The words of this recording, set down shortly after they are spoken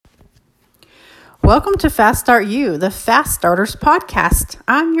welcome to Fast Start You, the Fast Starters podcast.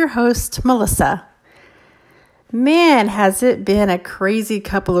 I'm your host, Melissa. Man, has it been a crazy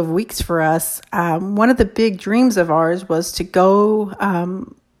couple of weeks for us. One of the big dreams of ours was to go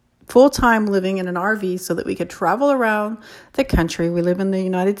full-time living in an RV so that we could travel around the country. We live in the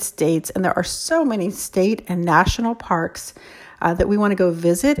United States, and there are so many state and national parks that we want to go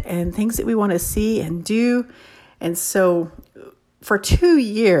visit and things that we want to see and do. And so for 2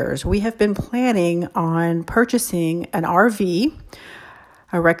 years, we have been planning on purchasing an RV,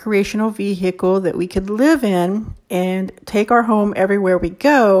 a recreational vehicle that we could live in and take our home everywhere we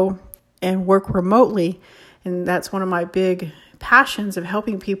go and work remotely. And that's one of my big passions of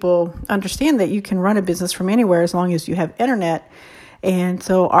helping people understand that you can run a business from anywhere as long as you have internet. And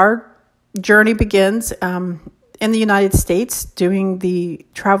so our journey begins in the United States doing the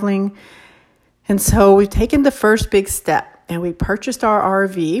traveling. And so we've taken the first big step. And we purchased our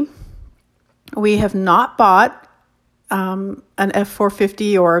RV. We have not bought an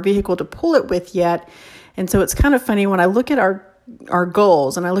F450 or a vehicle to pull it with yet. And so it's kind of funny when I look at our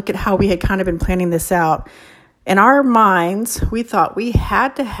goals and I look at how we had kind of been planning this out. In our minds, we thought we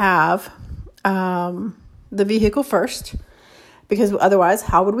had to have the vehicle first, because otherwise,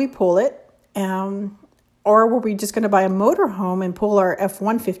 how would we pull it? Or were we just going to buy a motorhome and pull our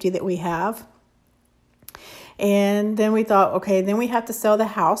F-150 that we have? And then we thought, okay, then we have to sell the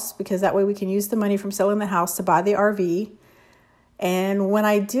house because that way we can use the money from selling the house to buy the RV. And when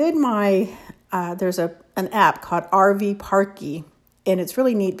I did there's an app called RV Parky, and it's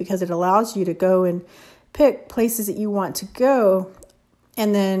really neat because it allows you to go and pick places that you want to go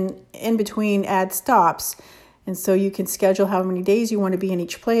and then in between add stops. And so you can schedule how many days you want to be in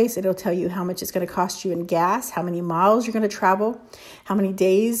each place. It'll tell you how much it's going to cost you in gas, how many miles you're going to travel, how many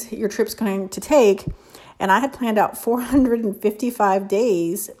days your trip's going to take. And I had planned out 455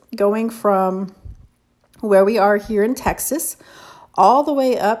 days going from where we are here in Texas all the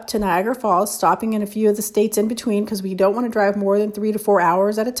way up to Niagara Falls, stopping in a few of the states in between because we don't want to drive more than 3 to 4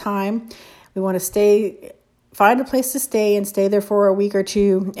 hours at a time. We want to find a place to stay and stay there for a week or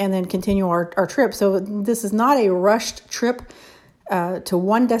two and then continue our trip. So this is not a rushed trip to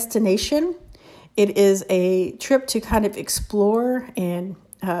one destination. It is a trip to kind of explore and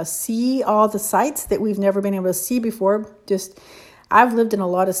see all the sites that we've never been able to see before. I've lived in a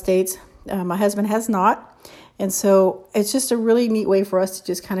lot of states. My husband has not. And so it's just a really neat way for us to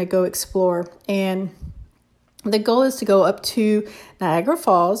just kind of go explore. And the goal is to go up to Niagara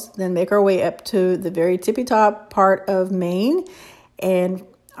Falls, then make our way up to the very tippy top part of Maine. And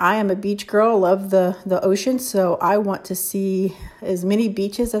I am a beach girl, love the ocean. So I want to see as many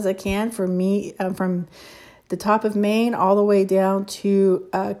beaches as I can from the top of Maine all the way down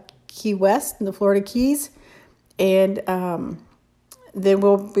to Key West in the Florida Keys. And then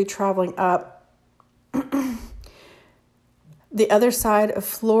we'll be traveling up the other side of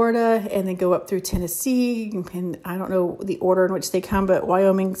Florida and then go up through Tennessee. And I don't know the order in which they come, but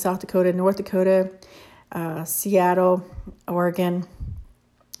Wyoming, South Dakota, North Dakota, Seattle, Oregon,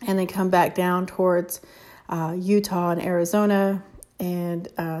 and then come back down towards Utah and Arizona. And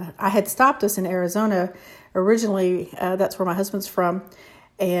I had stopped us in Arizona. Originally, that's where my husband's from,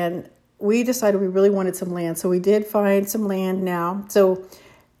 and we decided we really wanted some land. So we did find some land now. So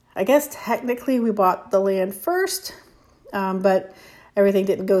I guess technically we bought the land first, but everything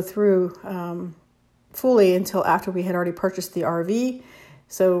didn't go through fully until after we had already purchased the RV.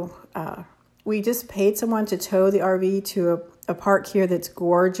 So we just paid someone to tow the RV to a park here that's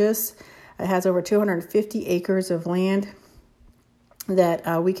gorgeous. It has over 250 acres of land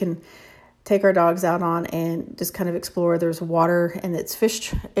that we can take our dogs out on and just kind of explore. There's water and it's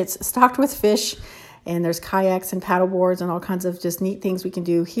stocked with fish, and there's kayaks and paddle boards and all kinds of just neat things we can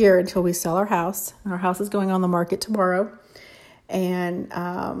do here until we sell our house. Our house is going on the market tomorrow. And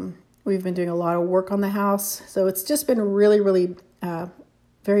we've been doing a lot of work on the house. So it's just been a really, really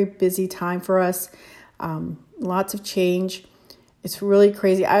very busy time for us. Lots of change. It's really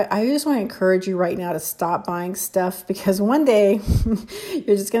crazy. I just want to encourage you right now to stop buying stuff, because one day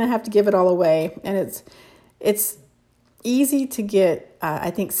you're just going to have to give it all away. And it's easy to get,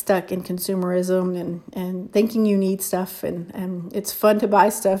 I think, stuck in consumerism and thinking you need stuff. And it's fun to buy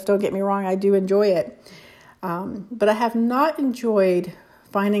stuff. Don't get me wrong. I do enjoy it. But I have not enjoyed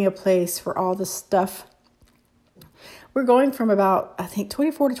finding a place for all the stuff. We're going from about, I think,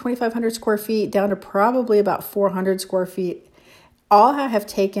 24 to 2,500 square feet down to probably about 400 square feet. All I have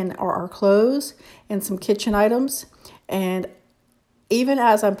taken are our clothes and some kitchen items. And even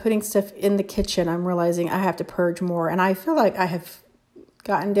as I'm putting stuff in the kitchen, I'm realizing I have to purge more. And I feel like I have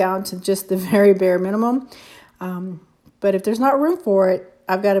gotten down to just the very bare minimum. But if there's not room for it,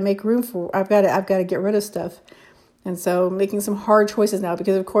 I've got to make room for, I've got to get rid of stuff. And so making some hard choices now,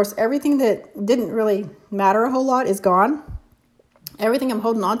 because of course, everything that didn't really matter a whole lot is gone. Everything I'm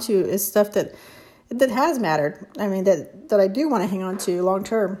holding on to is stuff that has mattered. I mean, that I do want to hang on to long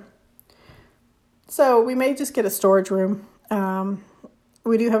term. So we may just get a storage room.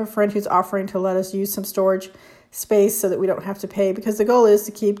 We do have a friend who's offering to let us use some storage space so that we don't have to pay, because the goal is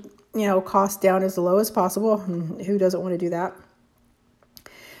to keep, costs down as low as possible. Who doesn't want to do that?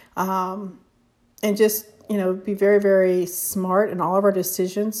 And just, be very, very smart in all of our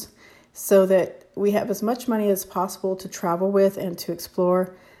decisions so that we have as much money as possible to travel with and to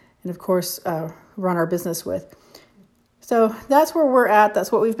explore and, of course, run our business with. So that's where we're at.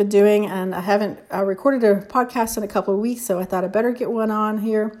 That's what we've been doing. And I haven't recorded a podcast in a couple of weeks, so I thought I'd better get one on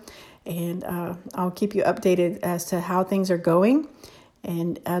here. And I'll keep you updated as to how things are going.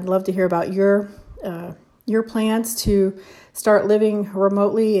 And I'd love to hear about your plans to start living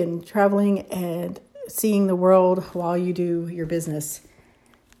remotely and traveling and seeing the world while you do your business.